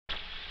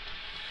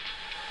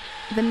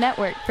the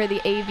network for the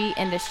AV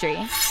industry.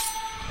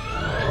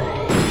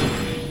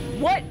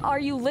 What are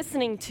you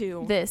listening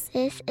to? This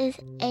is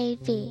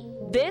AV.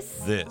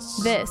 This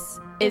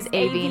is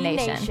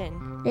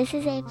AVNation. This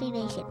is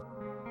AVNation.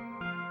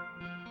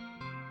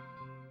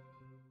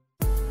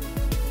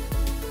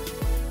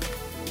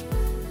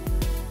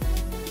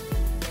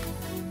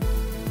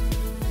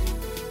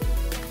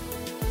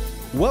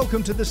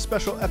 Welcome to this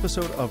special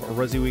episode of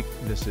Resi Week.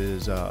 This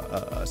is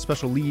a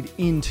special lead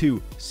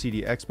into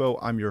CEDIA Expo.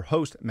 I'm your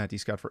host, Matt D.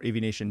 Scott for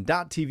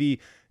AVNation.tv.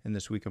 And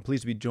this week, I'm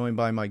pleased to be joined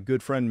by my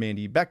good friend,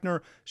 Mandy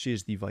Beckner. She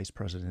is the Vice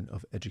President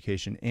of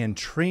Education and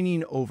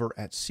Training over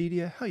at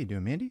CEDIA. How you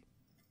doing, Mandy?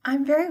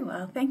 I'm very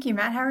well. Thank you,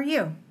 Matt. How are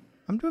you?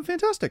 I'm doing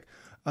fantastic.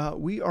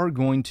 We are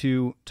going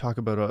to talk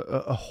about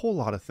a whole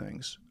lot of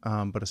things.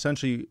 But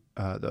essentially,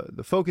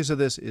 the focus of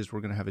this is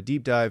we're going to have a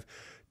deep dive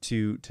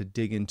to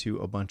dig into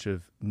a bunch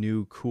of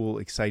new, cool,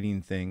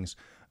 exciting things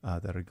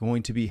that are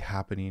going to be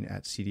happening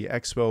at CEDIA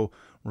Expo,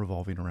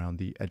 revolving around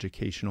the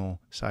educational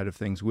side of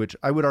things, which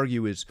I would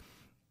argue is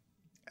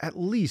at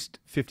least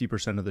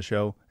 50% of the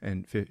show,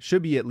 and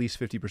should be at least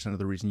 50% of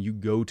the reason you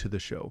go to the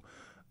show,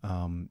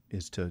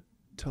 is to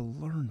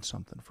learn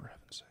something, for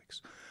heaven's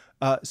sakes.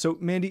 So,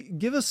 Mandy,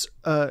 give us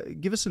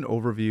an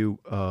overview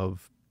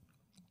of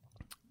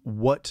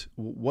what's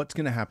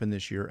going to happen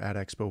this year at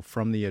Expo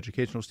from the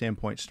educational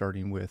standpoint,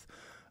 starting with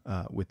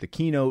the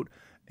keynote,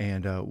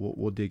 and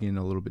we'll dig in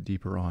a little bit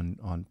deeper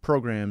on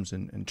programs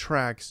and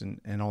tracks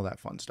and all that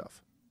fun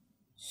stuff.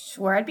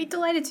 Sure, I'd be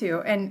delighted to,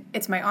 and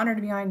it's my honor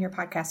to be on your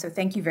podcast, so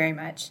thank you very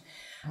much.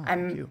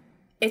 Thank you.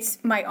 It's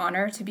my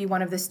honor to be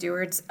one of the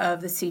stewards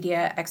of the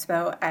CEDIA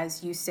Expo.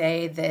 As you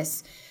say,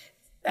 this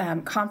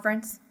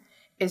conference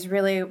is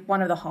really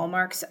one of the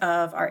hallmarks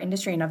of our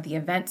industry and of the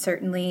event,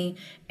 certainly.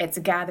 It's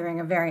gathering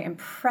a very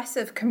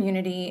impressive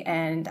community,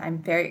 and I'm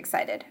very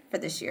excited for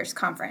this year's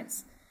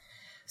conference.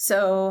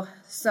 So,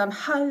 some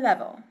high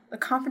level. The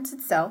conference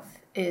itself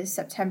is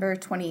September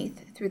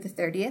 20th through the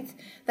 30th.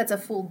 That's a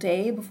full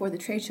day before the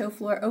trade show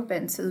floor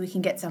opens, so that we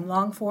can get some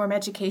long-form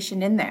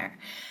education in there.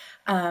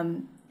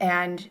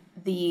 And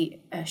the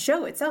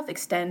show itself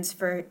extends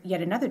for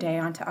yet another day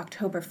onto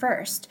October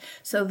 1st,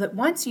 so that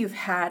once you've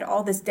had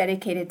all this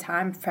dedicated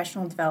time,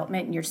 professional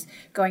development, and you're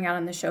going out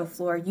on the show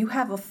floor, you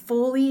have a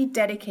fully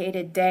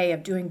dedicated day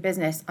of doing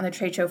business on the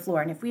trade show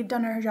floor. And if we've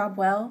done our job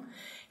well,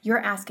 you're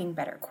asking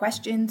better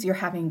questions, you're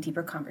having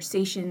deeper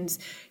conversations,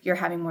 you're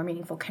having more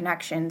meaningful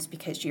connections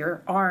because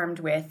you're armed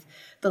with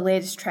the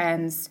latest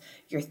trends,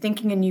 you're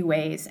thinking in new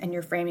ways, and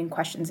you're framing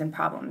questions and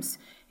problems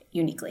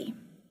uniquely.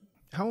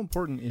 How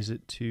important is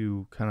it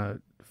to kind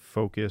of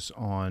focus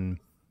on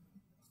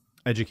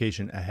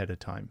education ahead of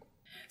time?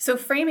 So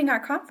framing our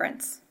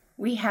conference,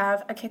 we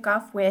have a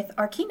kickoff with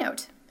our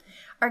keynote.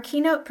 Our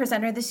keynote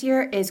presenter this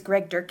year is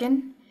Greg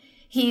Durkin.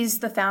 He's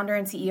the founder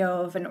and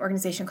CEO of an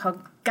organization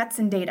called Guts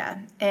and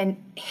Data, and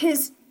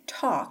his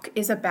talk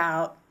is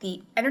about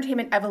the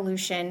entertainment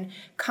evolution,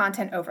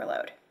 content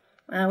overload.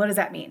 What does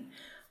that mean?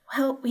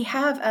 Well, we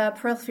have a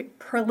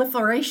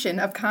proliferation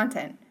of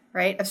content,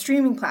 right, of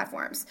streaming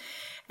platforms.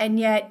 And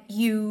yet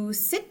you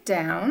sit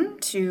down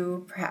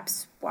to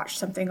perhaps watch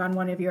something on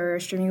one of your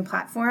streaming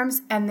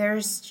platforms, and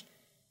there's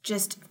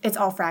just, it's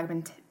all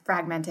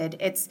fragmented.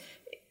 It's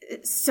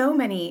so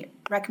many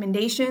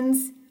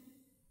recommendations,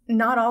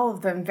 not all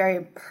of them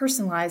very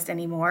personalized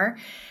anymore.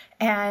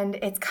 And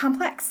it's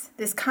complex.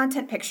 This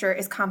content picture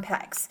is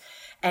complex.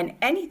 And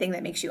anything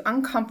that makes you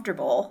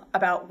uncomfortable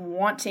about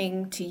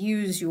wanting to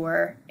use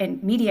your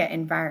media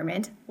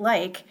environment,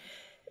 like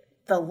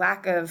the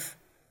lack of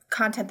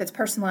content that's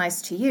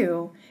personalized to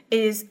you,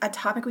 is a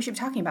topic we should be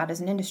talking about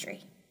as an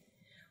industry.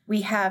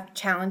 We have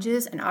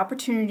challenges and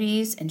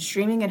opportunities in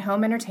streaming and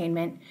home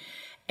entertainment.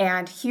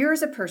 And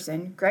here's a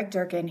person, Greg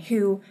Durkin,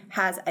 who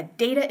has a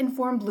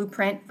data-informed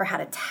blueprint for how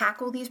to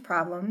tackle these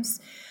problems,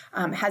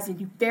 has a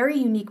very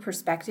unique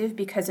perspective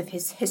because of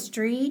his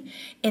history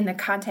in the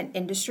content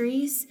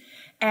industries,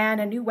 and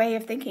a new way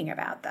of thinking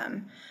about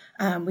them.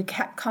 We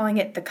kept calling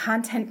it the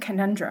content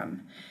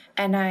conundrum.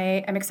 And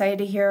I am excited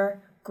to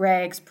hear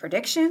Greg's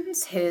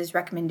predictions, his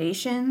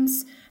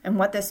recommendations, and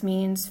what this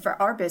means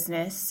for our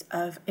business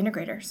of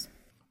integrators.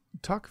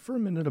 Talk for a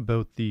minute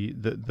about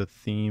the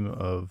theme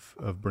of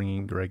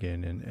bringing Greg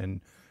in,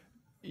 and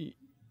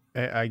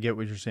I get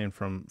what you're saying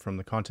from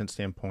the content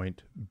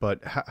standpoint,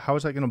 but how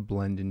is that going to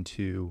blend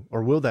into,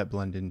 or will that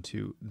blend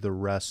into the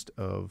rest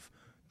of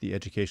the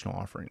educational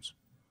offerings?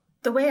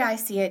 The way I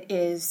see it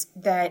is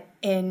that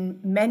in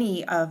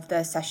many of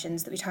the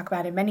sessions that we talk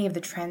about, in many of the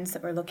trends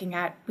that we're looking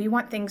at, we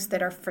want things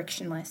that are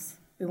frictionless.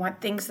 We want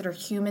things that are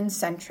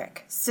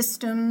human-centric,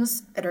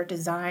 systems that are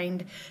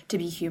designed to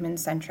be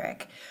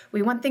human-centric.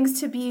 We want things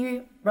to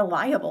be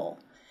reliable.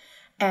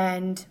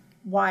 And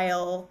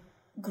while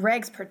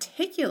Greg's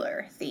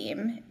particular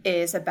theme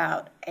is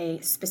about a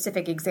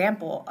specific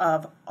example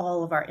of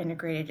all of our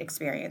integrated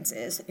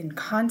experiences in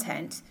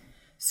content,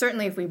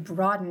 certainly if we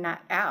broaden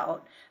that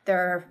out, there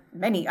are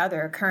many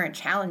other current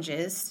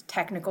challenges,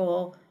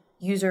 technical,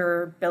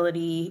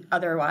 usability,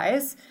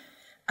 otherwise,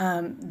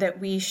 that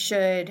we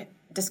should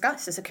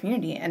discuss as a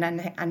community and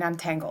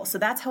untangle. So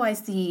that's how I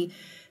see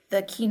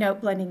the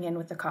keynote blending in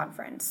with the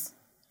conference.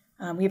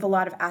 We have a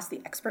lot of Ask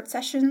the Expert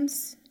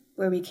sessions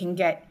where we can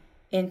get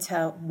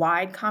into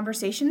wide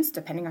conversations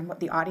depending on what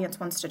the audience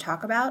wants to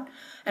talk about.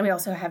 And we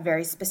also have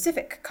very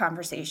specific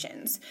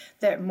conversations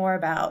that are more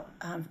about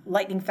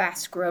lightning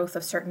fast growth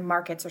of certain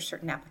markets or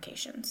certain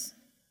applications.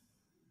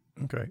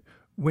 Okay.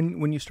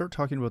 When you start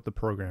talking about the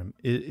program,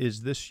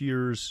 is this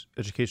year's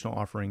educational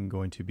offering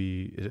going to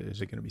be,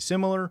 is it going to be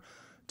similar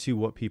to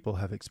what people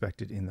have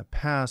expected in the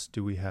past?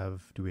 Do we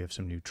have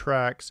some new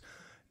tracks?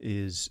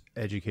 Is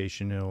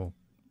educational,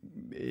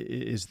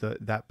 is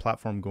that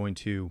platform going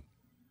to,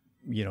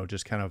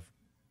 just kind of,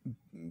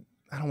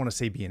 I don't want to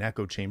say be an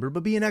echo chamber,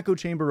 but be an echo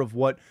chamber of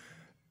what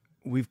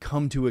we've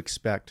come to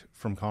expect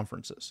from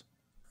conferences?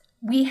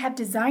 We have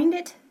designed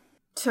it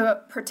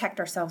to protect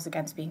ourselves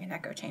against being an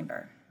echo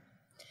chamber.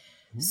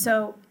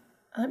 So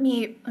let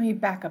me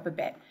back up a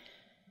bit.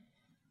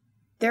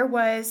 There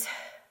was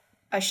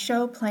a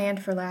show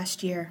planned for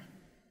last year,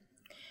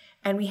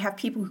 and we have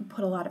people who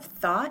put a lot of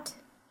thought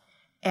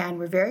and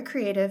were very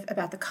creative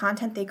about the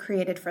content they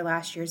created for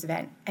last year's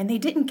event, and they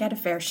didn't get a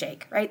fair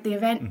shake, right? The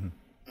event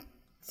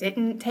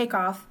didn't take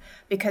off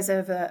because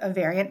of a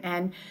variant,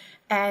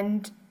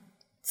 and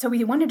so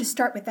we wanted to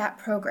start with that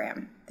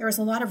program. There was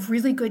a lot of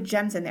really good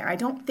gems in there. I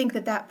don't think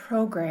that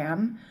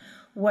program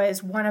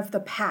was one of the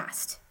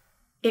past.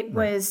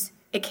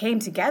 It came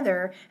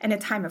together in a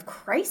time of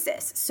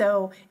crisis.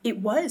 So it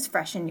was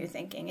fresh and new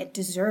thinking. It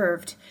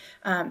deserved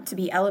to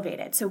be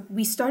elevated. So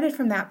we started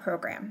from that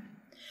program.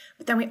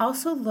 But then we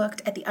also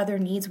looked at the other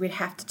needs we'd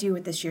have to do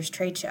with this year's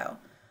trade show.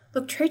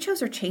 Look, trade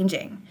shows are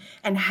changing,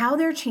 and how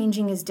they're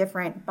changing is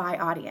different by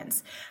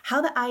audience.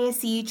 How the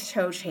ISE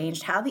show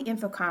changed, how the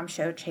Infocom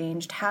show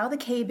changed, how the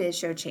KBiz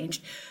show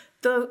changed.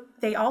 Though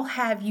they all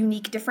have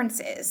unique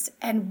differences,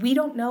 and we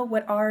don't know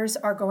what ours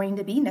are going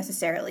to be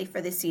necessarily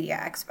for the CEDIA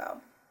Expo.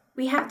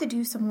 We have to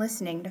do some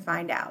listening to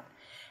find out.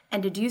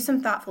 And to do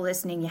some thoughtful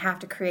listening, you have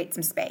to create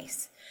some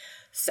space.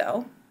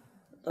 So,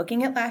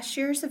 looking at last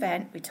year's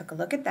event, we took a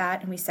look at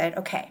that and we said,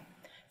 okay,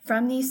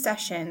 from these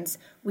sessions,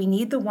 we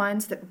need the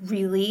ones that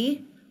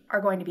really are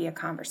going to be a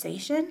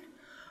conversation,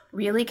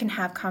 really can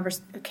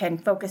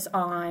focus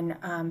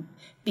on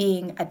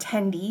being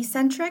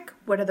attendee-centric.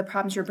 What are the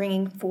problems you're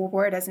bringing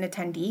forward as an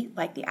attendee,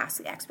 like the Ask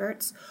the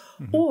Experts?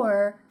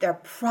 Or they're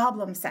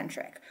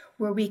problem-centric,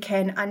 where we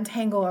can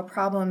untangle a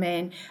problem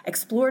and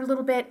explore it a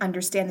little bit,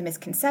 understand the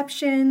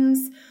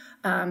misconceptions.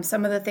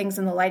 Some of the things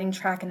in the lighting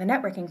track and the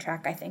networking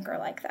track, I think, are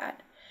like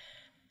that.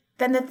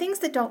 Then the things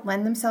that don't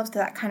lend themselves to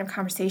that kind of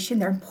conversation,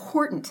 they're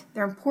important.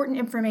 They're important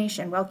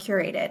information, well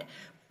curated,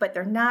 but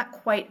they're not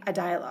quite a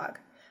dialogue.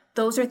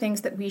 Those are things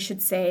that we should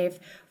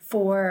save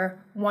for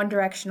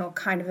one-directional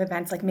kind of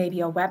events, like maybe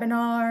a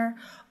webinar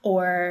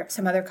or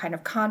some other kind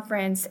of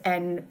conference,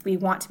 and we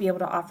want to be able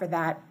to offer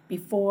that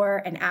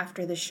before and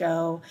after the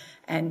show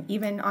and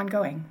even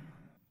ongoing.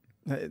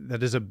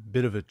 That is a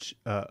bit of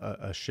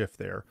a shift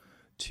there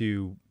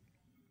to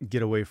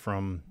get away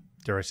from,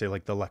 dare I say,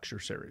 like the lecture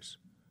series,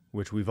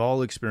 which we've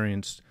all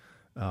experienced,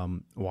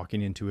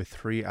 walking into a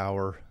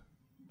 3-hour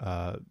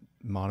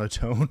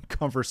monotone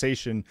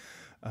conversation,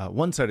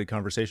 one-sided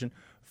conversation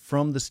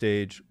from the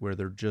stage where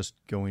they're just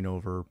going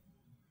over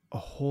a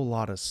whole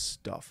lot of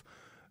stuff.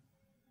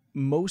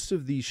 Most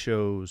of these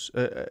shows,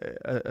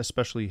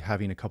 especially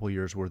having a couple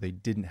years where they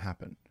didn't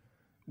happen,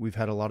 we've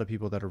had a lot of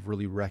people that have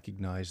really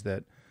recognized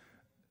that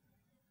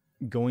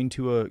going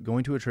to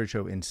a trade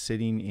show and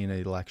sitting in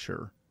a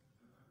lecture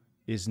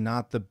is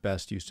not the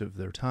best use of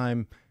their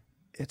time.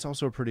 It's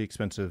also a pretty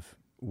expensive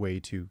way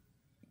to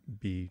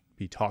be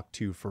talked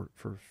to for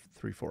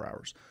 3-4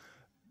 hours.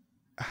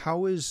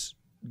 How is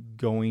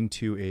going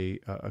to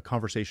a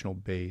conversational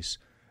base?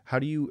 How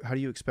do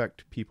you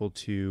expect people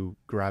to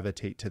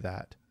gravitate to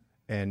that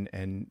and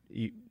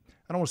I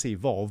don't want to say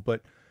evolve,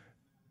 but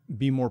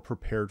be more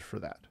prepared for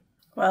that?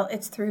 Well,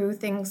 it's through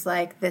things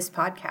like this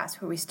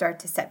podcast where we start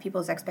to set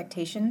people's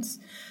expectations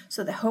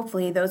so that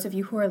hopefully those of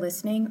you who are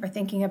listening are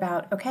thinking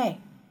about, okay,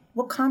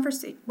 what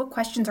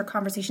questions or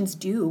conversations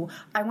do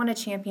I want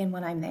to champion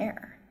when I'm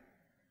there?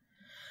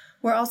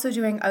 We're also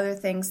doing other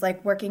things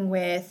like working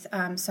with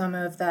some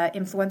of the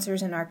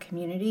influencers in our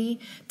community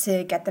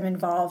to get them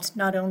involved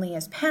not only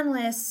as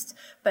panelists,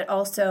 but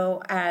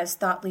also as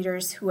thought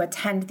leaders who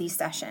attend these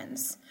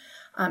sessions.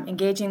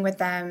 Engaging with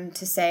them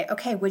to say,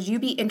 okay, would you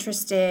be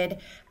interested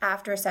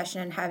after a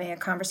session in having a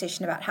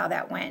conversation about how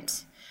that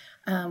went?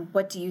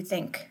 What do you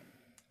think?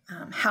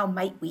 How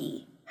might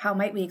we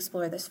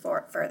explore this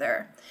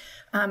further?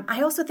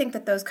 I also think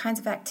that those kinds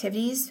of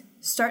activities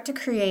start to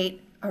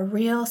create a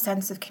real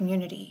sense of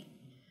community.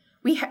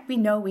 We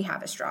know we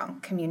have a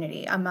strong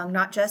community among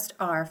not just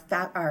I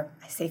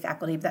say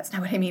faculty, but that's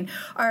not what I mean.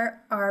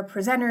 Our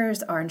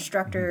presenters, our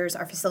instructors,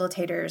 our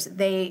facilitators,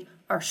 they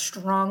are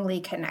strongly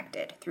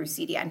connected through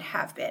CEDIA and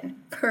have been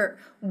for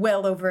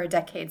well over a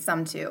decade,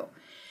 some too.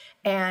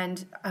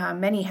 And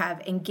many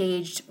have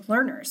engaged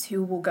learners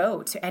who will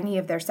go to any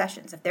of their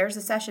sessions. If there's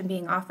a session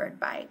being offered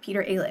by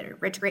Peter Aylett or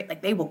Rich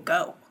Great, they will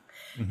go.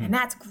 And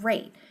that's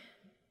great.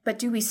 But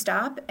do we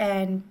stop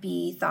and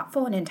be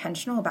thoughtful and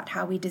intentional about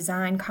how we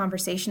design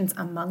conversations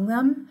among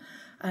them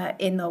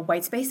in the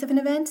white space of an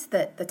event,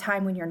 the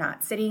time when you're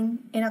not sitting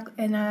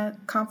in a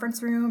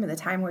conference room, or the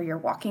time where you're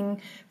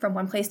walking from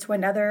one place to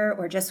another,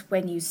 or just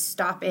when you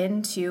stop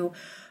into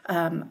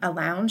a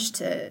lounge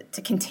to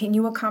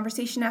continue a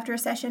conversation after a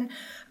session?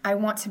 I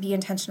want to be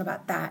intentional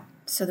about that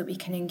so that we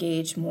can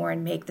engage more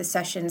and make the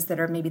sessions that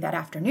are maybe that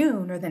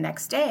afternoon or the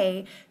next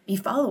day be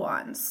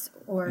follow-ons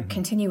or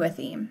continue a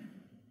theme.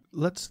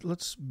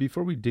 Let's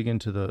before we dig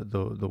into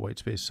the white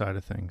space side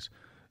of things,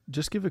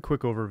 just give a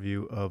quick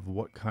overview of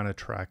what kind of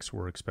tracks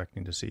we're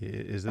expecting to see.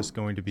 Is this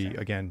going to be,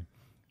 again,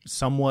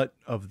 somewhat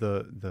of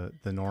the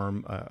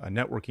norm, a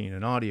networking,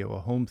 an audio, a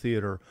home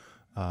theater?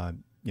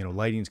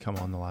 Lighting's come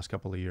on the last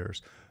couple of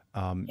years.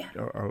 Are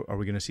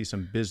we going to see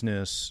some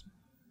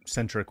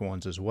business-centric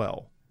ones as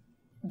well?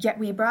 Yeah,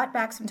 we brought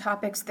back some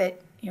topics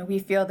that we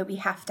feel that we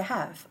have to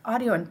have.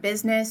 Audio and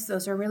business,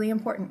 those are really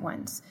important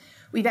ones.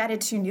 We've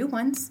added 2 new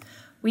ones.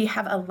 We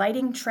have a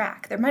lighting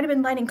track. There might have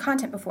been lighting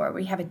content before.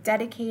 We have a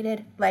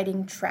dedicated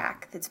lighting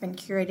track that's been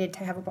curated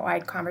to have a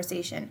wide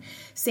conversation.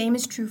 Same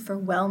is true for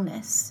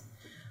wellness.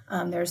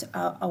 There's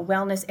a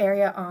wellness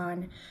area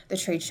on the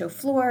trade show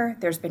floor.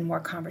 There's been more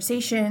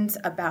conversations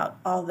about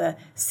all the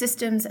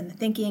systems and the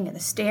thinking and the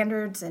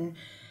standards and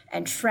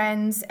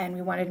trends, and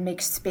we wanted to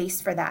make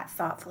space for that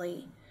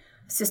thoughtfully.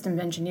 System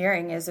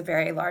engineering is a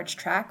very large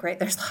track, right?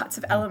 There's lots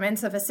of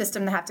elements of a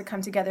system that have to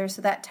come together,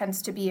 so that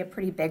tends to be a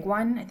pretty big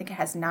one. I think it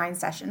has 9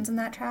 sessions in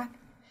that track.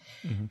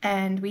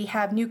 And we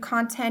have new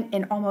content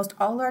in almost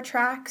all our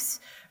tracks,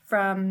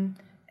 from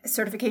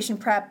certification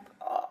prep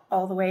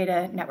all the way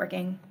to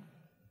networking.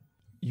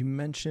 You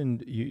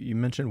mentioned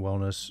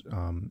wellness.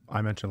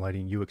 I mentioned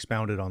lighting. You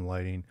expounded on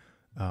lighting.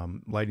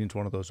 Lighting is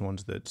one of those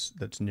ones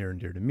that's near and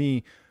dear to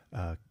me,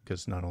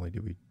 because not only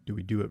do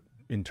we do it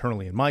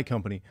internally in my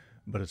company,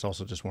 but it's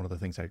also just one of the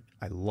things I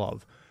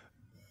love.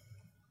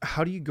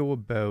 How do you go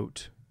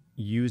about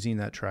using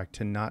that track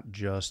to not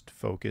just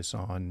focus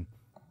on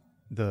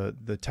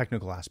the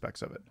technical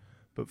aspects of it,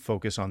 but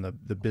focus on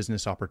the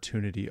business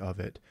opportunity of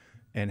it,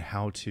 and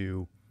how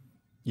to,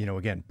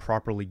 again,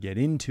 properly get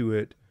into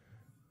it,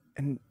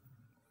 and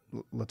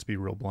let's be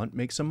real blunt,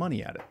 make some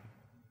money at it?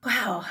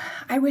 Wow,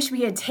 I wish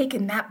we had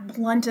taken that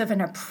blunt of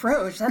an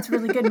approach. That's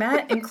really good,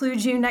 Matt.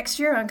 Include you next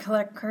year on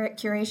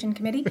curation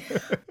committee.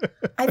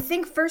 I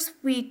think first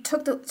we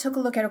took a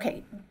look at,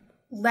 okay,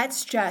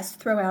 let's just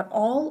throw out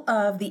all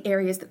of the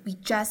areas that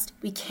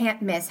we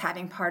can't miss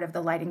having part of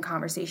the lighting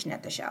conversation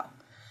at the show.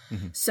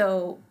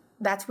 So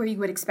that's where you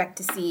would expect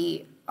to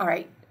see, all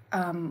right,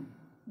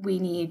 we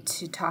need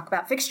to talk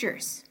about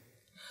fixtures.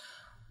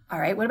 All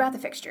right, what about the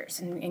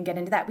fixtures? And get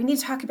into that. We need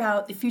to talk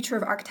about the future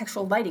of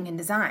architectural lighting and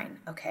design.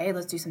 Okay,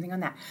 let's do something on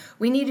that.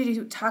 We need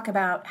to talk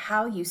about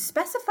how you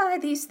specify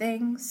these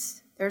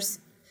things.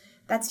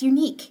 That's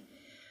unique.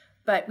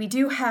 But we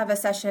do have a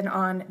session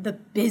on the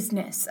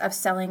business of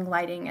selling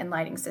lighting and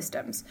lighting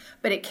systems.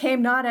 But it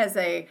came not as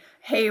a,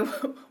 hey,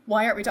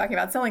 why aren't we talking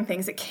about selling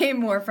things? It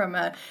came more from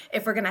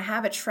if we're going to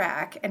have a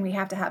track and we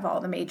have to have all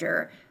the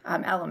major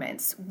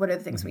elements, what are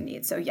the things we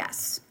need? So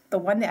yes, the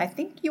one that I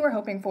think you were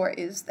hoping for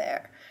is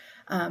there.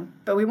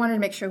 But we wanted to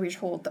make sure we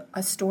told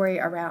a story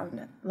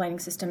around lighting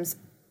systems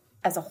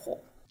as a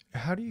whole.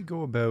 How do you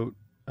go about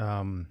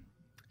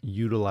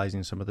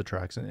utilizing some of the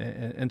tracks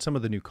and some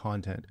of the new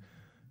content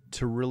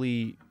to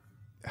really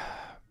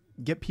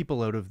get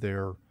people out of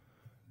their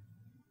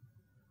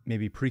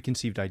maybe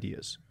preconceived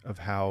ideas of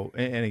how,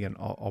 and again,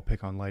 I'll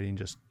pick on lighting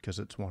just because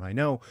it's one I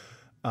know,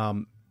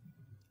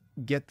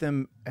 get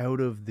them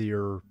out of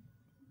their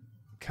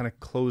kind of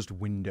closed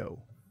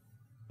window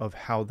of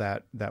how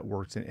that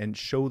works, and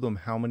show them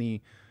how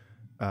many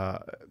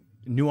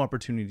new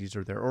opportunities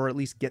are there, or at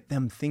least get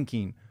them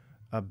thinking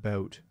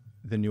about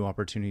the new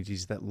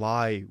opportunities that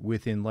lie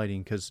within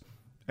lighting. Because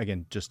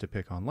again, just to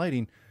pick on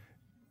lighting,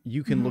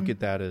 you can look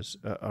at that as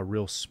a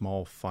real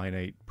small,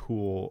 finite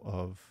pool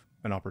of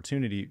an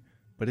opportunity,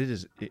 but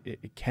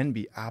it can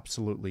be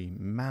absolutely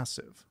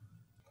massive.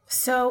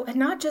 So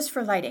not just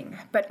for lighting,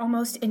 but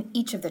almost in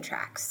each of the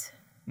tracks,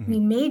 we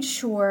made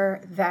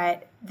sure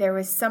that there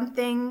was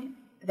something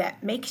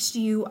that makes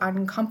you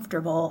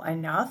uncomfortable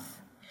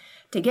enough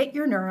to get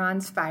your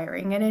neurons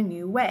firing in a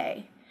new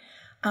way.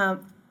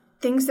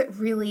 Things that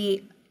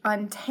really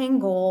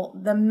untangle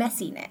the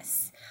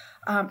messiness.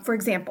 For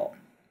example,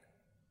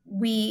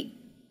 the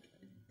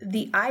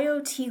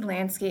IoT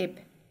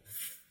landscape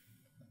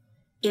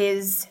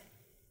is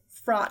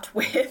fraught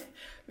with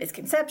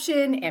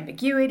misconception,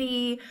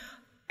 ambiguity,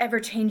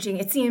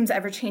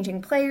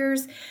 ever-changing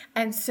players.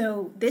 And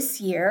so this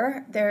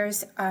year,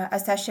 there's a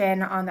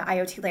session on the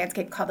IoT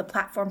landscape called the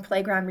Platform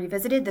Playground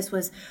Revisited. This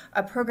was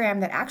a program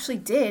that actually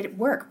did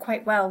work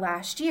quite well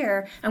last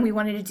year, and we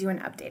wanted to do an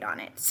update on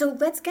it. So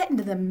let's get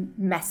into the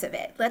mess of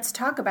it. Let's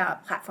talk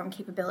about platform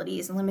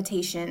capabilities and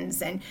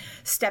limitations and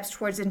steps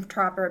towards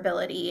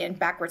interoperability and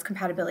backwards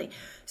compatibility.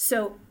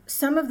 So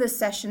some of the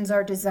sessions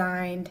are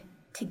designed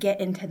to get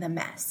into the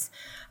mess.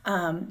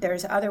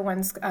 There's other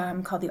ones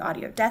called the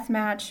video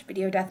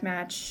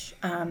deathmatch.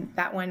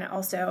 That one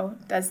also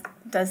does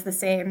the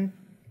same.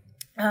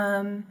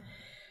 I'm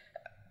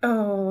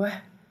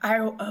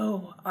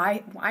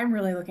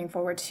really looking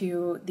forward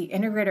to the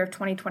Integrator of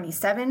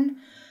 2027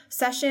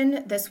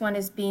 session. This one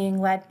is being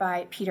led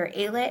by Peter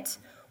Aylett.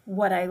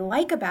 What I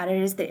like about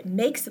it is that it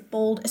makes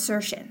bold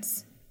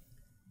assertions.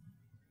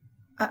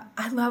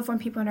 I love when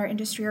people in our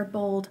industry are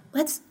bold.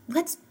 Let's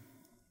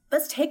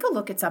take a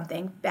look at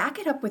something, back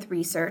it up with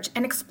research,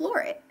 and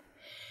explore it.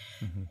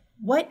 Mm-hmm.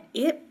 What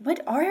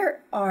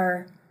are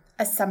our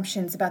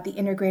assumptions about the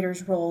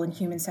integrator's role in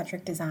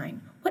human-centric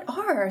design? What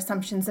are our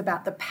assumptions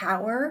about the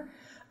power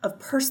of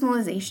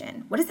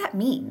personalization? What does that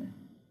mean?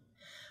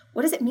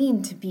 What does it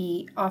mean to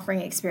be offering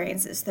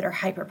experiences that are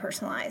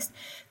hyper-personalized?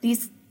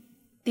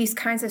 These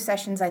kinds of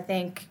sessions, I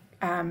think,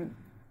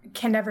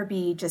 can never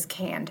be just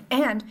canned.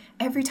 And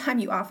every time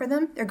you offer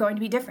them, they're going to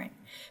be different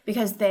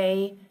because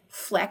they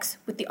flex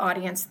with the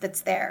audience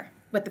that's there,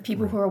 with the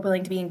people who are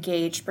willing to be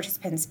engaged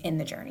participants in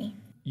the journey.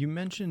 You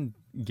mentioned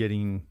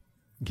getting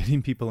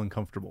people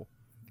uncomfortable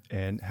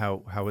and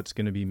how it's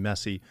going to be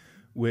messy,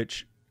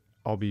 which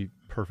I'll be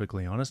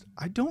perfectly honest,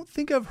 I don't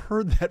think I've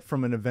heard that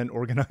from an event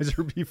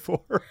organizer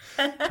before,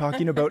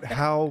 talking about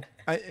how,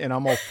 and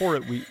I'm all for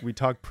it. We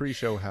talked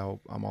pre-show how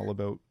I'm all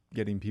about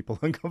getting people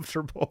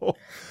uncomfortable.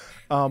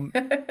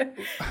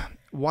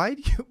 Why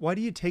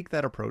do you take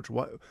that approach?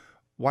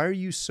 Why are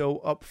you so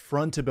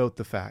upfront about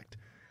the fact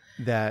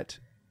that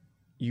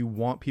you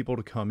want people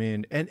to come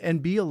in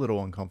and be a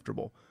little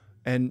uncomfortable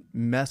and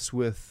mess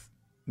with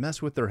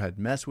their head,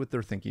 mess with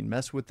their thinking,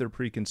 mess with their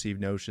preconceived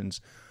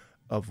notions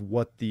of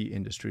what the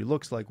industry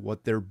looks like,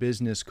 what their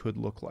business could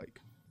look like?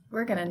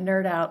 We're going to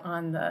nerd out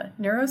on the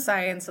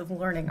neuroscience of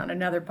learning on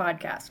another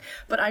podcast,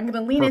 but I'm going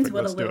to lean into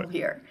it a little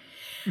here.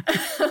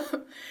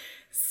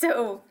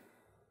 So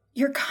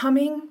you're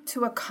coming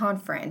to a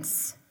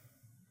conference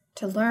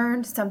to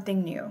learn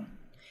something new.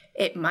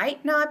 It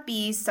might not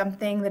be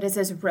something that is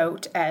as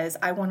rote as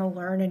I want to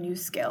learn a new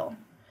skill.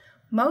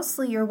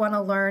 Mostly you want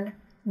to learn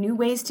new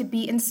ways to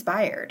be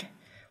inspired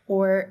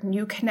or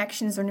new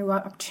connections or new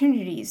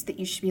opportunities that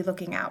you should be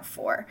looking out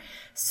for.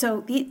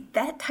 So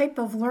that type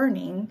of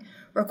learning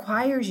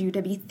requires you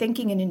to be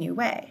thinking in a new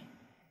way.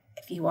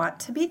 If you want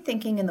to be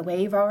thinking in the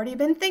way you've already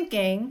been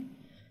thinking,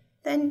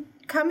 then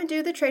come and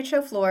do the trade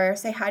show floor,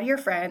 say hi to your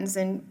friends,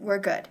 and we're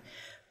good.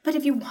 But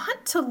if you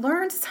want to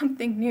learn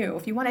something new,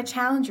 if you want to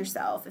challenge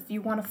yourself, if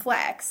you want to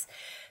flex,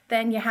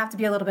 then you have to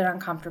be a little bit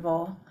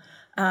uncomfortable.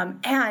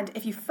 And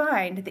if you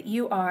find that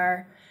you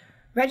are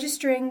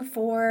registering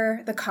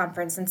for the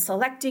conference and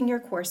selecting your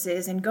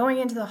courses and going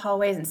into the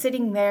hallways and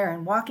sitting there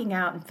and walking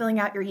out and filling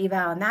out your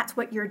eval, and that's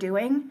what you're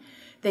doing,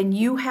 then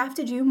you have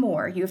to do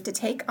more. You have to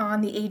take on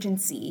the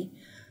agency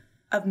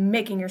of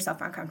making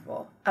yourself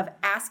uncomfortable, of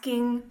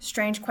asking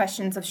strange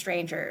questions of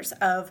strangers,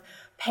 of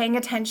paying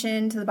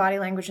attention to the body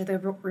language of the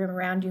room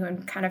around you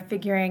and kind of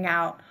figuring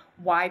out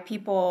why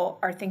people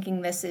are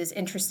thinking this is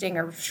interesting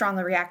or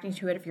strongly reacting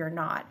to it if you're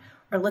not,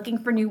 or looking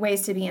for new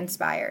ways to be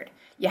inspired.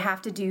 You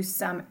have to do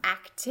some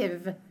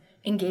active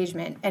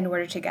engagement in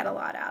order to get a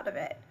lot out of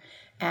it.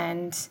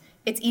 And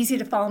it's easy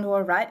to fall into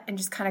a rut and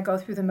just kind of go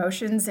through the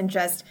motions and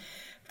just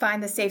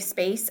find the safe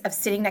space of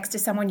sitting next to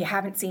someone you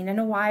haven't seen in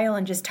a while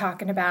and just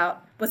talking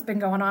about what's been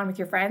going on with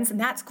your friends. And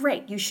that's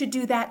great. You should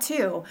do that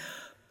too.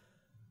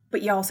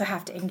 But you also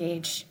have to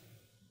engage.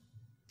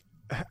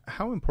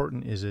 How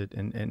important is it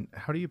and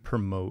how do you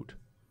promote?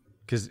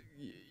 Because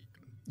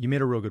you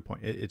made a real good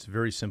point. It's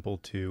very simple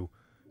to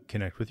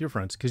connect with your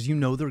friends because you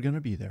know they're going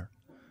to be there,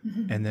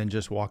 and then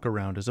just walk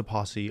around as a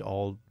posse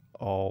all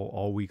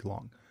week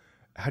long.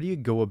 How do you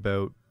go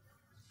about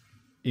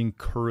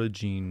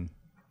encouraging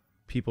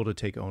people to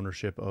take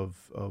ownership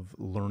of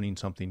learning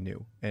something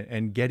new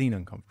and getting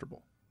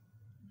uncomfortable?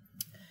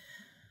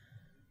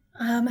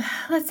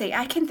 Let's see.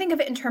 I can think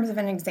of it in terms of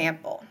an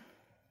example.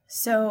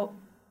 So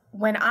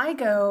when I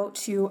go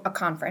to a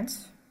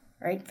conference,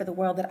 right, for the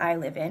world that I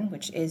live in,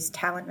 which is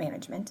talent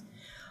management,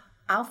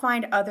 I'll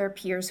find other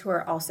peers who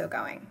are also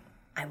going.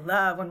 I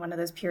love when one of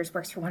those peers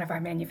works for one of our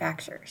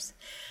manufacturers.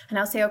 And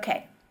I'll say,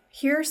 okay,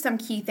 here are some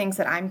key things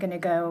that I'm going to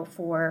go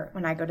for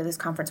when I go to this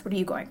conference. What are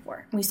you going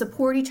for? And we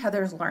support each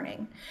other's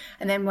learning.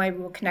 And then we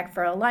will connect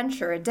for a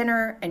lunch or a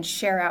dinner and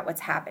share out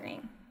what's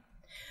happening.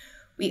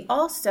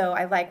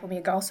 I like when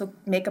we also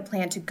make a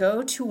plan to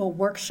go to a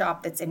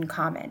workshop that's in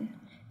common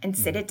and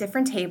sit at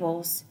different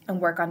tables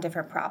and work on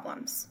different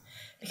problems.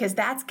 Because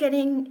that's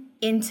getting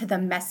into the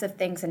mess of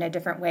things in a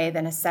different way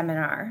than a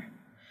seminar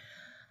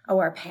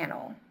or a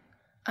panel.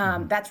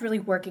 That's really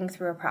working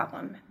through a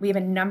problem. We have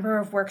a number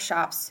of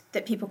workshops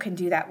that people can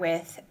do that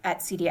with at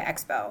CEDIA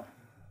Expo.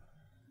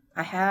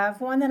 I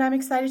have one that I'm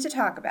excited to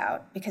talk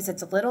about because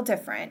it's a little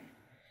different.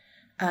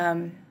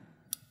 So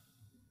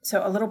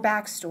a little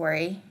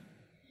backstory.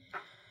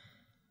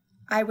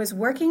 I was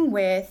working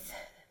with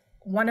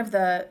one of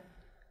the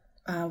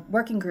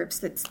working groups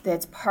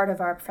that's part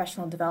of our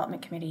professional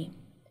development committee.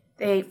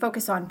 They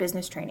focus on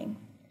business training.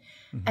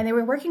 And they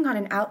were working on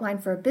an outline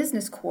for a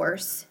business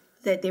course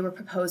that they were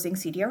proposing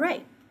CEDIA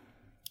right.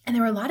 And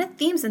there were a lot of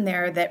themes in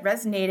there that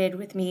resonated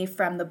with me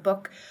from the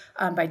book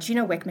by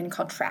Gino Wickman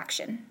called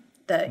Traction,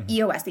 the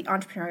EOS, the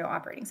Entrepreneurial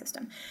Operating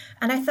System.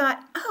 And I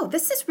thought, oh,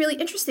 this is really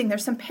interesting.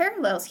 There's some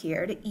parallels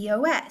here to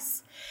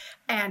EOS.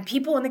 And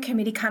people in the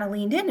committee kind of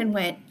leaned in and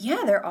went,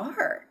 yeah, there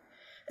are.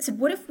 I said,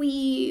 what if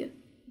we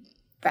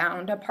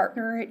found a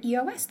partner at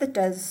EOS that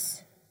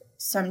does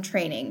some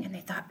training? And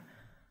they thought,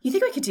 you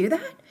think we could do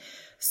that?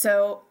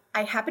 So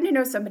I happen to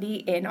know somebody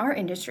in our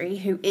industry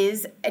who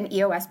is an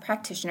EOS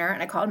practitioner,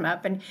 and I called him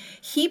up, and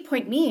he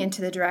pointed me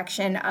into the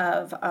direction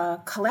of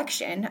a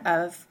collection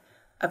of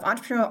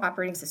entrepreneurial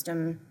operating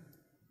system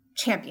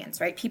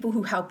champions, right? People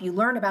who help you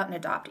learn about and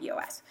adopt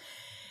EOS.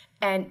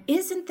 And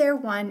isn't there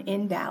one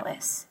in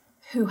Dallas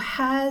who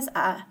has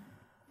a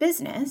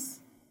business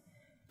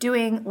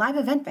doing live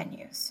event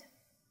venues,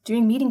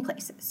 doing meeting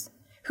places,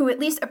 who at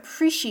least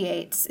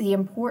appreciates the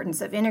importance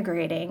of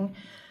integrating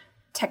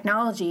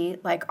technology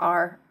like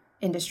our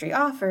industry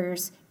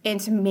offers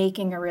into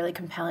making a really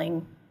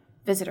compelling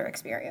visitor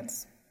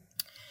experience?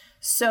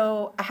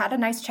 So I had a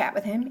nice chat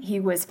with him. He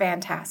was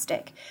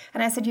fantastic.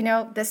 And I said,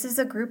 this is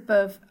a group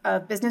of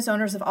business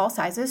owners of all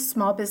sizes,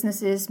 small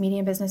businesses,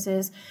 medium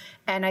businesses,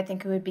 and I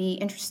think it would be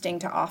interesting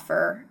to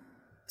offer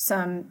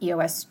some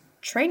EOS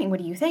training. What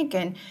do you think?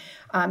 And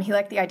he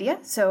liked the idea.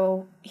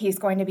 So he's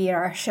going to be at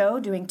our show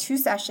doing 2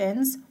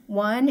 sessions.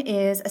 One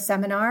is a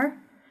seminar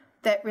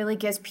that really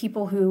gives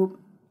people who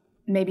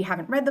maybe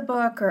haven't read the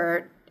book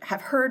or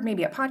have heard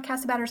maybe a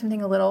podcast about it or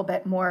something a little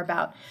bit more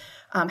about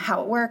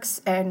how it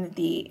works and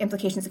the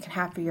implications it can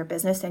have for your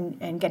business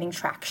and getting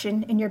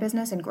traction in your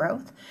business and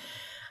growth.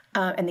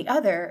 And the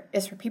other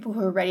is for people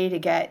who are ready to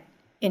get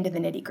into the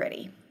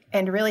nitty-gritty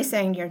and really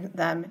saying to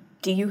them,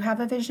 do you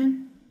have a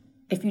vision?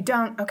 If you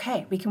don't,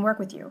 okay, we can work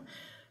with you.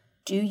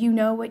 Do you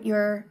know what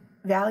your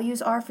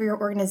values are for your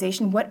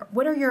organization? What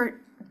are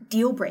your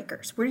deal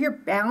breakers? What are your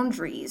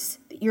boundaries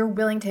that you're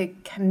willing to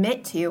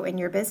commit to in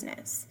your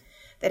business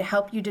that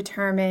help you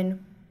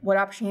determine what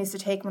opportunities to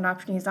take, what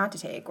opportunities not to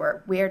take,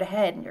 or where to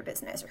head in your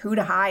business, or who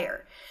to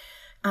hire?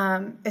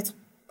 It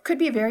could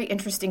be very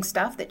interesting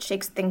stuff that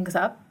shakes things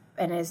up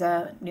and is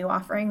a new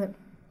offering that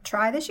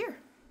try this year.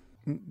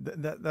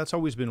 That's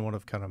always been one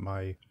of kind of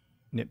my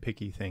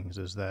nitpicky things,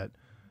 is that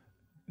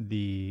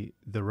the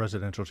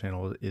residential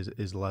channel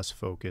is less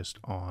focused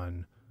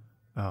on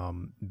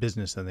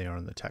business than they are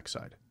on the tech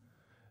side.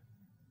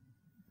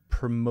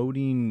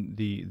 Promoting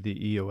the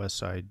EOS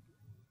side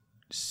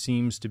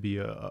seems to be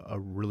a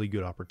really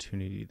good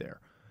opportunity there.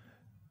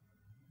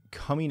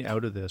 Coming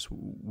out of this,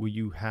 will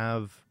you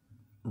have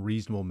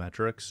reasonable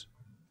metrics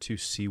to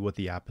see what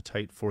the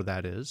appetite for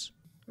that is?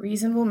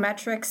 Reasonable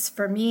metrics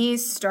for me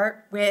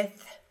start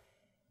with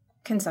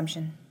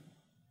consumption.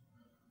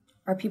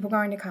 Are people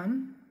going to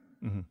come?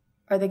 Mm-hmm.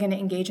 Are they going to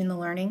engage in the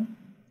learning?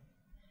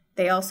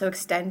 They also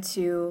extend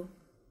to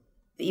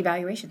the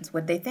evaluations.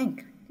 What they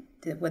think?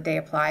 Would they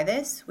apply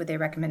this? Would they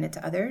recommend it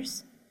to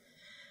others?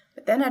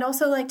 But then I'd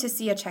also like to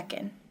see a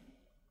check-in.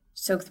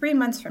 So 3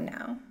 months from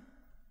now,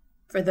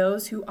 for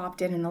those who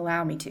opt in and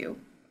allow me to,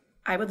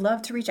 I would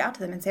love to reach out to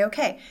them and say,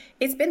 okay,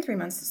 it's been 3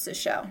 months since this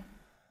show.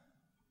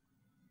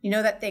 You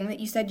know that thing that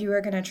you said you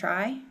were going to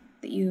try,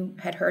 that you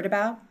had heard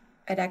about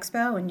at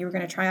Expo and you were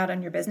going to try out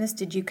on your business?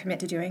 Did you commit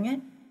to doing it?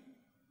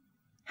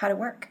 How'd it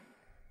work?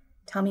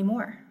 Tell me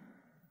more.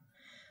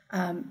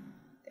 And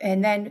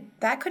then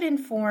that could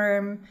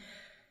inform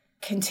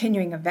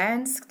continuing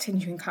events,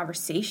 continuing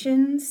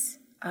conversations,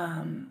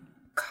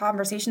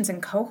 conversations in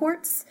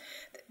cohorts.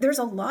 There's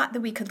a lot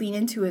that we could lean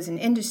into as an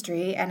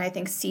industry, and I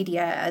think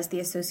CEDIA as the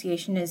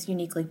association is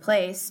uniquely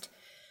placed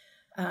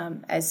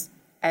as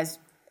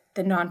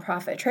the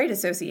nonprofit trade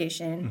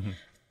association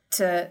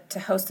to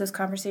host those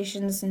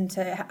conversations and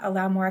to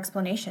allow more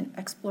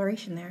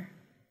exploration there.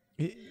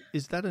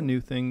 Is that a new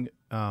thing,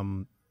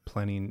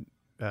 planning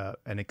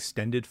an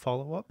extended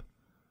follow-up?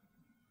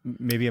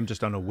 Maybe I'm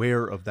just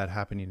unaware of that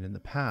happening in the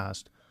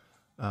past.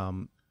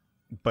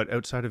 But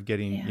outside of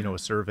getting, a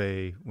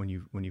survey when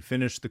you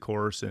finish the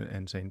course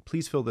and saying,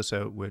 please fill this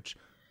out, which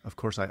of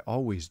course I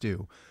always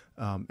do,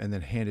 and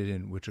then hand it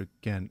in, which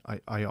again,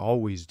 I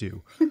always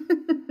do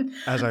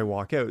as I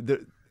walk out.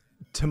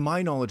 To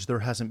my knowledge, there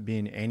hasn't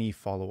been any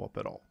follow-up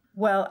at all.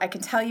 Well, I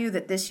can tell you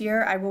that this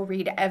year I will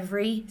read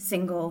every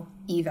single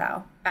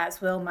eval, as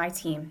will my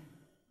team,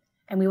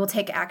 and we will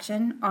take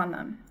action on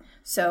them.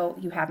 So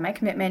you have my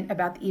commitment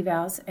about the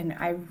evals, and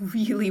I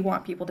really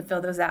want people to fill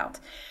those out.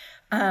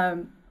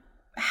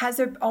 Has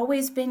there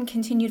always been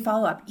continued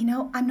follow-up?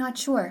 I'm not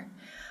sure.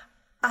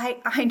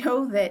 I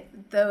know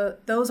that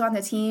those on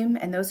the team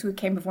and those who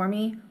came before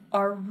me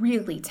are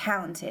really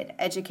talented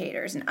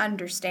educators and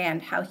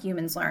understand how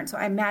humans learn. So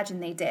I imagine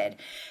they did.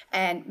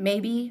 And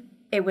maybe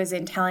it was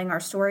in telling our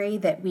story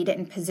that we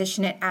didn't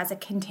position it as a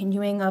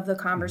continuing of the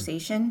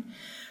conversation,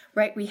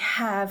 right? We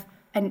have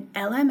an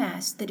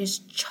LMS that is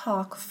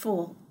chock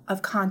full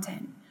of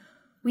content.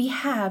 We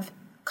have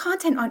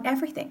content on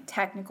everything,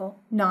 technical,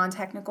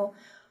 non-technical,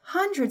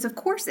 hundreds of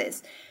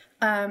courses.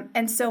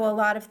 And so a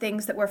lot of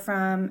things that were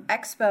from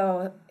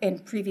Expo in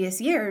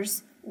previous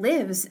years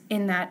lives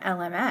in that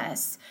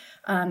LMS.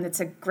 It's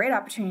a great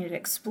opportunity to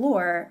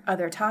explore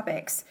other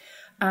topics.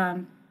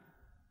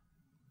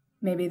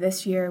 Maybe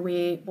this year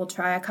we will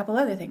try a couple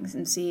other things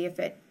and see if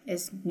it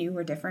is new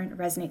or different,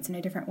 resonates in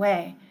a different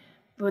way.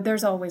 But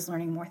there's always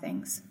learning more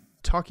things.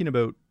 Talking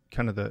about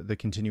kind of the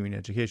continuing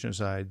education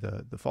side,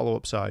 the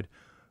follow-up side,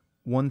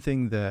 one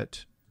thing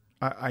that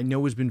I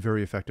know has been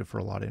very effective for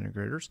a lot of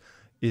integrators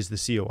is the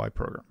COI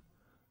program.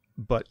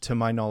 But to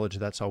my knowledge,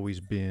 that's always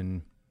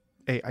been,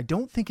 I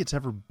don't think it's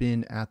ever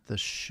been at the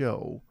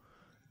show.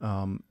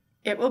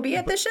 It will be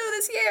at the show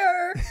this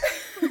year.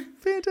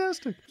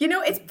 Fantastic.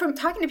 It's from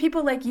talking to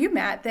people like you,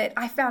 Matt, that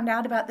I found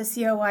out about the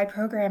COI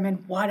program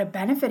and what a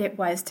benefit it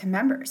was to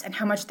members and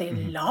how much they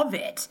love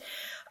it.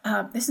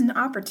 This is an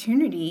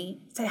opportunity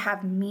to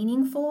have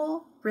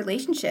meaningful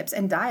relationships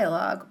and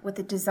dialogue with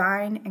the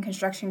design and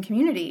construction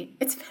community.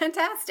 It's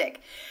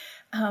fantastic.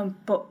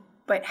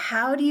 But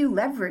how do you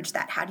leverage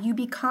that? How do you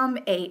become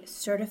a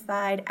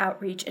certified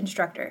outreach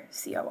instructor,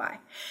 COI?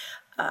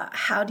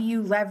 How do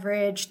you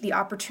leverage the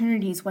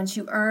opportunities once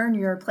you earn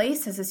your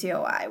place as a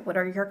COI? What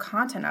are your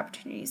content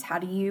opportunities? How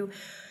do you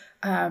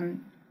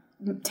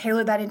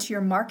tailor that into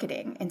your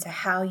marketing, into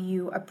how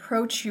you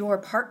approach your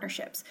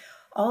partnerships?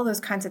 All those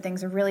kinds of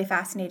things are really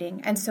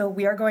fascinating. And so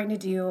we are going to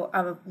do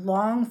a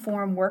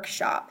long-form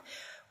workshop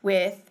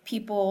with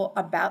people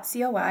about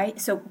COI.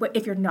 So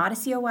if you're not a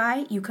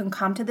COI, you can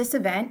come to this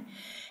event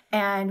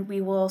and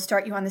we will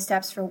start you on the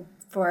steps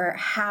for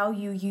how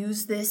you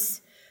use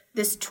this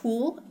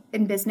tool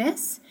in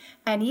business,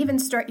 and even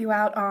start you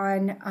out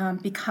on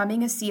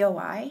becoming a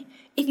COI.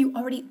 If you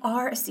already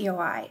are a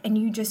COI and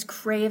you just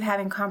crave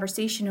having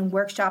conversation and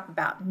workshop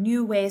about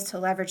new ways to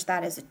leverage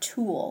that as a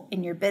tool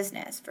in your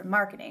business for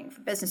marketing,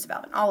 for business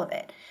development, all of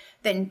it,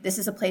 then this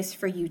is a place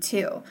for you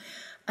too.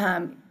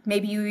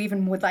 Maybe you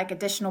even would like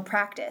additional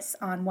practice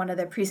on one of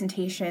the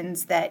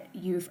presentations that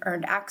you've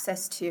earned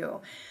access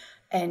to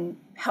and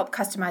help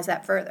customize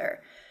that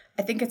further.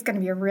 I think it's going to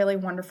be a really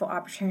wonderful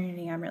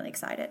opportunity. I'm really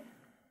excited.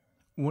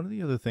 One of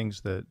the other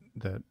things that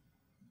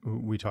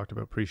we talked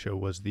about pre-show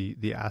was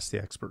the Ask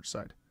the Expert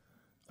side.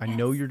 I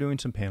know you're doing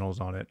some panels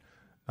on it.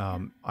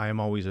 I am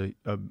always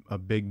a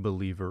big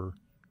believer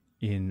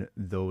in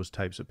those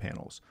types of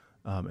panels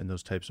and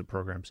those types of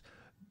programs.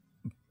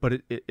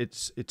 But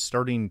it's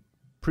starting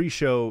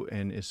pre-show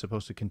and is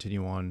supposed to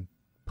continue on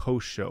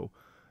post-show.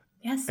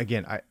 Yes.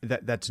 Again,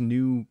 that's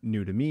new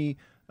to me.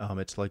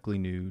 It's likely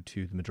new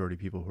to the majority of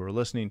people who are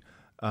listening.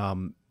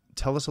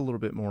 Tell us a little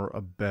bit more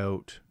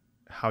about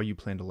how you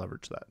plan to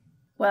leverage that.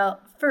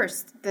 Well,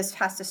 first, this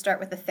has to start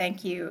with a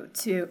thank you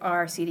to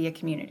our CEDIA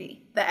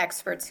community, the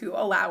experts who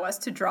allow us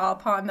to draw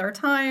upon their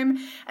time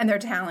and their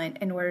talent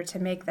in order to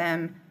make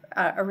them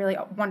a really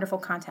wonderful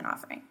content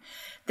offering.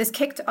 This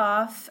kicked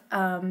off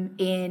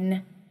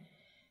in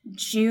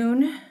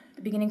June,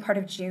 the beginning part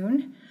of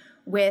June,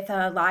 with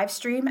a live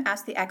stream,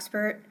 Ask the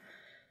Expert,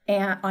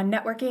 and on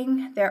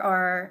networking. There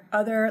are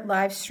other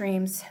live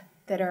streams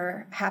that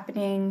are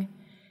happening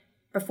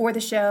before the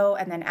show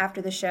and then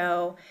after the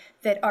show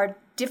that are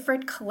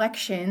different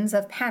collections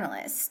of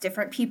panelists,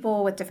 different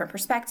people with different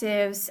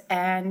perspectives.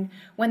 And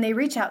when they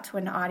reach out to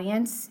an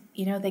audience,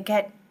 they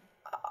get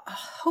a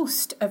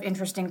host of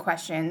interesting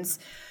questions.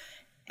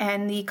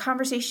 And the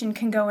conversation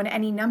can go in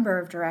any number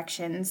of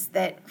directions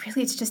that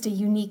really it's just a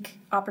unique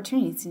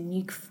opportunity. It's a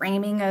unique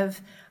framing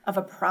of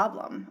a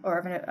problem or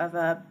of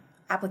a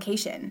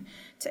application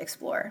to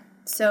explore.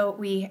 So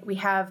we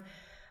have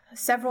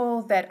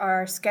several that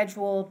are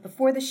scheduled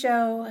before the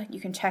show.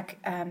 You can check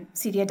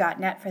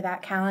CEDIA.net for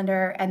that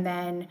calendar. And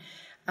then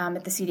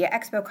at the CEDIA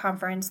Expo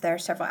conference, there are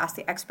several Ask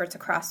the Experts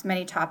across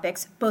many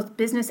topics, both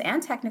business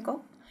and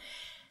technical.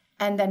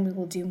 And then we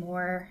will do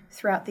more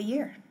throughout the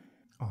year.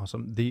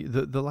 Awesome.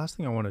 The last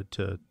thing I wanted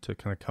to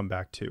kind of come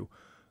back to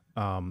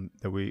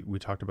that we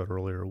talked about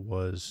earlier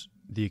was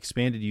the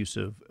expanded use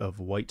of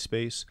white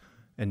space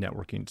and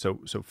networking.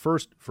 So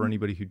first, for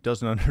anybody who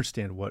doesn't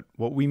understand what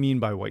we mean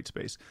by white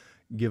space,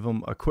 give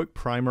them a quick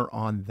primer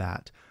on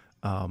that.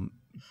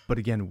 But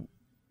again,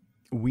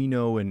 we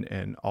know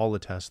and I'll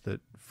attest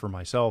that for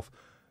myself,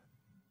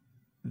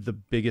 the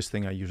biggest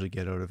thing I usually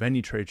get out of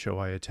any trade show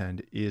I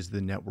attend is the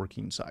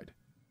networking side.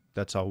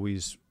 That's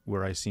always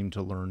where I seem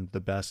to learn the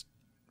best,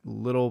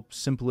 little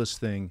simplest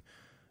thing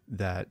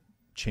that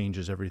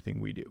changes everything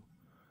we do.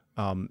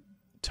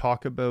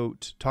 Talk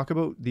about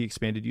the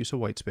expanded use of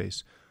white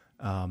space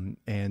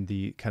and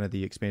the kind of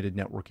the expanded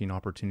networking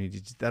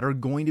opportunities that are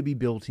going to be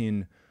built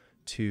in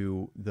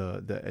to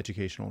the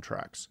educational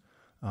tracks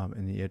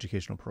in the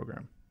educational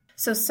program.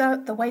 So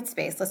the white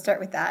space, let's start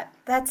with that.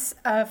 That's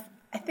I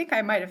think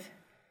I might have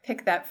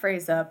picked that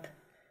phrase up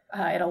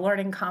at a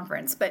learning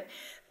conference, but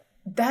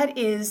that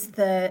is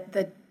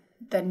the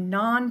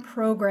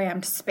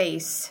non-programmed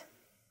space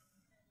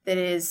that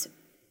is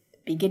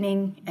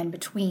beginning and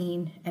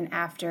between and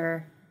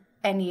after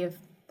any of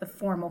the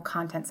formal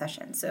content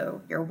session.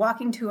 So you're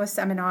walking to a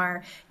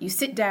seminar, you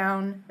sit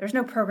down, there's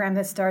no program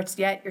that starts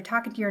yet, you're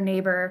talking to your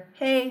neighbor,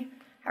 hey,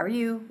 how are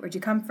you? Where'd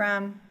you come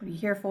from? What are you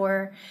here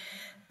for?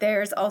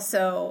 There's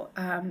also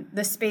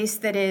the space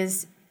that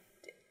is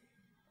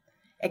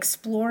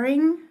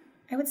exploring,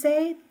 I would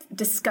say,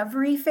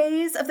 discovery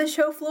phase of the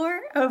show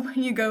floor of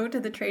when you go to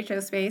the trade show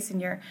space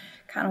and you're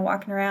kind of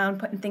walking around,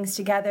 putting things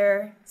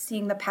together,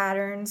 seeing the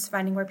patterns,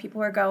 finding where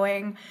people are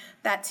going.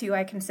 That too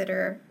I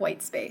consider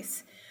white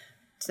space.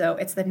 So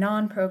it's the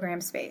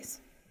non-program space.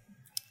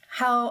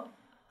 How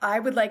I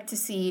would like to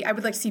see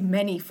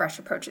many fresh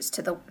approaches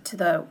to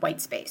the white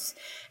space.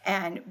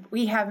 And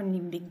we haven't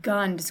even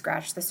begun to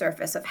scratch the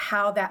surface of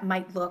how that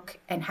might look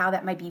and how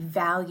that might be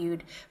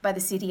valued by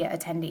the CEDIA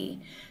attendee.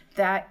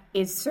 That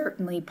is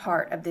certainly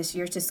part of this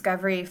year's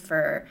discovery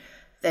for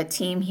the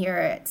team here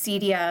at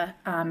CEDIA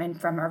and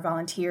from our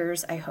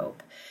volunteers, I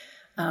hope.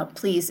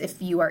 Please,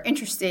 if you are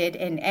interested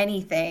in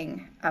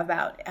anything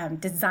about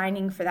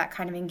designing for that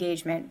kind of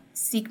engagement,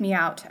 seek me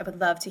out. I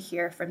would love to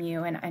hear from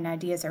you and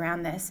ideas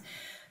around this.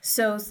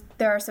 So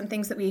there are some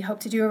things that we hope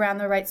to do around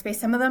the white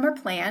space. Some of them are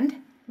planned,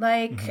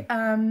 like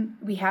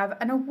we have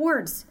an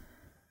awards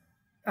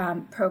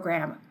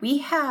program. We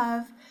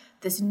have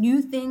this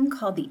new thing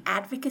called the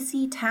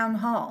Advocacy Town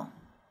Hall.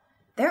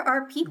 There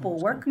are people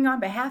working on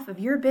behalf of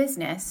your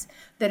business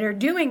that are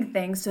doing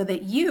things so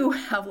that you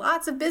have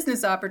lots of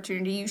business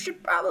opportunity. You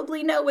should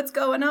probably know what's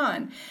going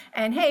on.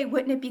 And hey,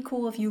 wouldn't it be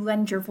cool if you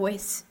lend your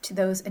voice to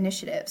those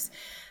initiatives?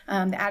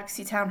 The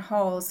Advocacy Town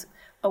Hall is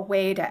a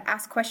way to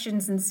ask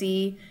questions and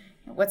see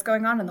what's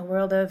going on in the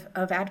world of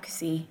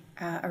advocacy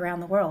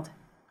around the world.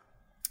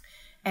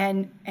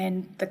 And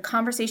the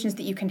conversations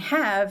that you can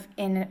have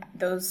in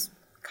those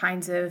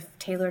kinds of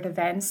tailored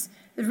events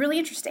is really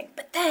interesting.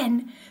 But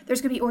then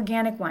there's going to be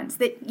organic ones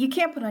that you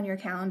can't put on your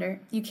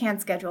calendar, you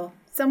can't schedule.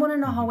 Someone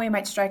in the hallway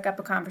might strike up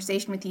a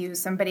conversation with you,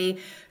 somebody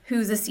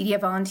who's a CEDIA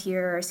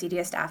volunteer or a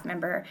CEDIA staff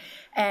member,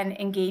 and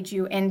engage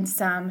you in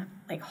some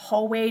like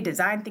hallway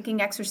design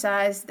thinking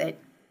exercise that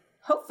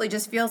hopefully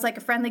just feels like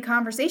a friendly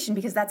conversation,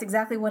 because that's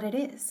exactly what it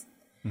is.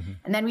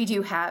 And then we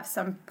do have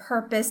some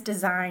purpose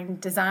design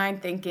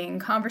thinking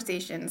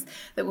conversations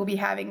that we'll be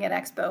having at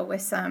Expo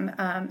with some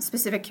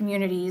specific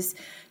communities,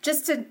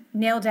 just to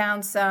nail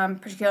down some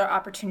particular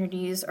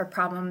opportunities or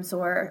problems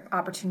or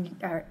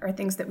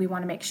things that we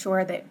want to make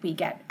sure that we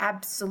get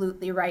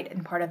absolutely right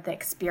in part of the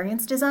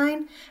experience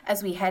design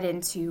as we head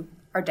into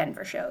our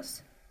Denver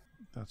shows.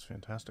 That's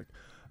fantastic.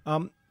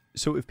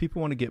 So if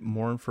people want to get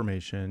more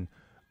information,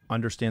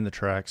 understand the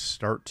tracks,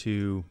 start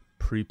to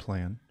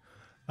pre-plan,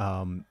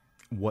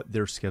 what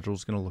their schedule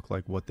is going to look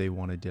like, what they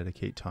want to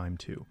dedicate time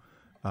to.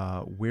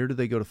 Where do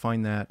they go to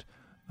find that?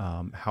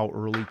 How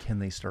early can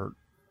they start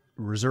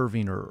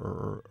reserving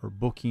or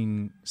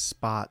booking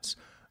spots?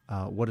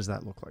 What does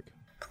that look like?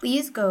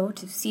 Please go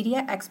to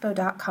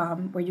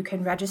CEDIAExpo.com where you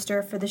can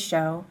register for the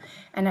show.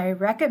 And I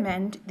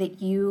recommend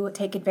that you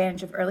take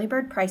advantage of early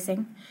bird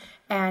pricing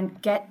and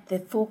get the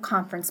full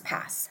conference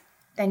pass.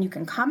 Then you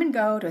can come and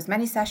go to as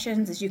many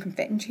sessions as you can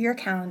fit into your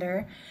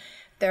calendar.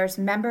 There's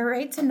member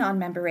rates and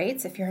non-member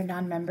rates. If you're a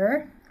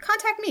non-member,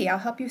 contact me. I'll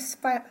help you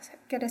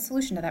get a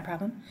solution to that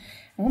problem,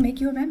 and we'll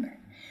make you a member.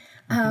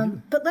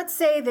 But let's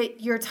say that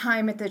your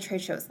time at the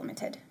trade show is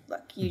limited.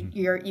 Look,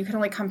 you can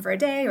only come for a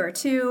day or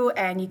two,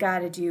 and you got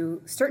to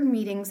do certain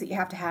meetings that you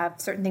have to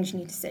have, certain things you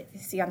need to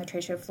see on the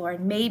trade show floor,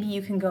 and maybe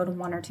you can go to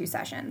 1 or 2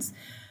 sessions.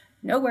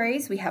 No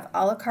worries. We have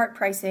a la carte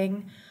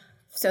pricing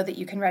so that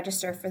you can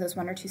register for those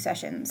 1 or 2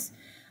 sessions.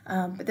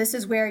 But this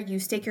is where you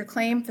stake your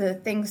claim for the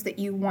things that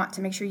you want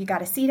to make sure you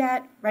got a seat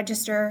at,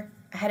 register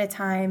ahead of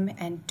time,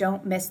 and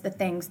don't miss the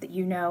things that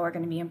you know are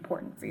going to be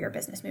important for your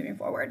business moving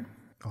forward.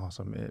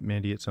 Awesome.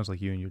 Mandy, it sounds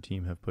like you and your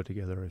team have put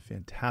together a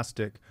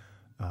fantastic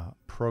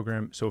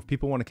program. So if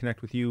people want to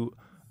connect with you,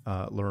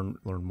 learn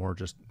more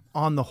just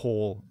on the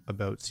whole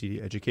about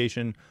CEDIA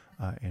education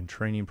and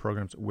training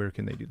programs, where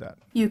can they do that?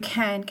 You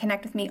can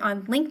connect with me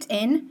on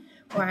LinkedIn,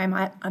 where I'm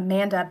at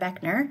Amanda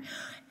Beckner.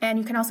 And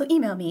you can also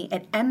email me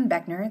at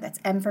mbeckner, that's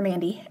M for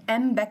Mandy,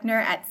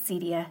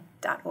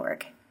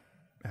 mbeckner@cedia.org.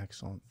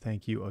 Excellent.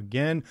 Thank you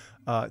again.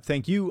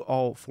 Thank you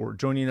all for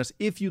joining us.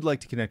 If you'd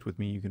like to connect with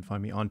me, you can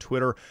find me on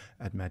Twitter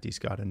at Matt D.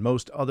 Scott and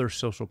most other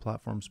social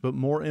platforms. But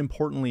more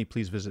importantly,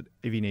 please visit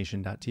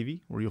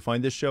AVNation.tv, where you'll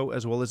find this show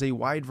as well as a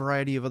wide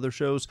variety of other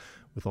shows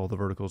with all the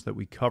verticals that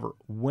we cover.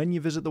 When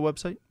you visit the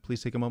website,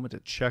 please take a moment to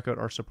check out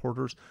our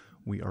supporters.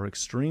 We are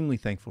extremely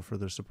thankful for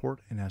their support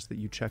and ask that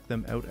you check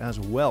them out as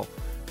well.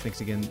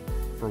 Thanks again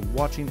for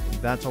watching.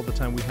 That's all the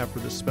time we have for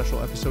this special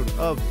episode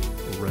of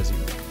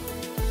Resi.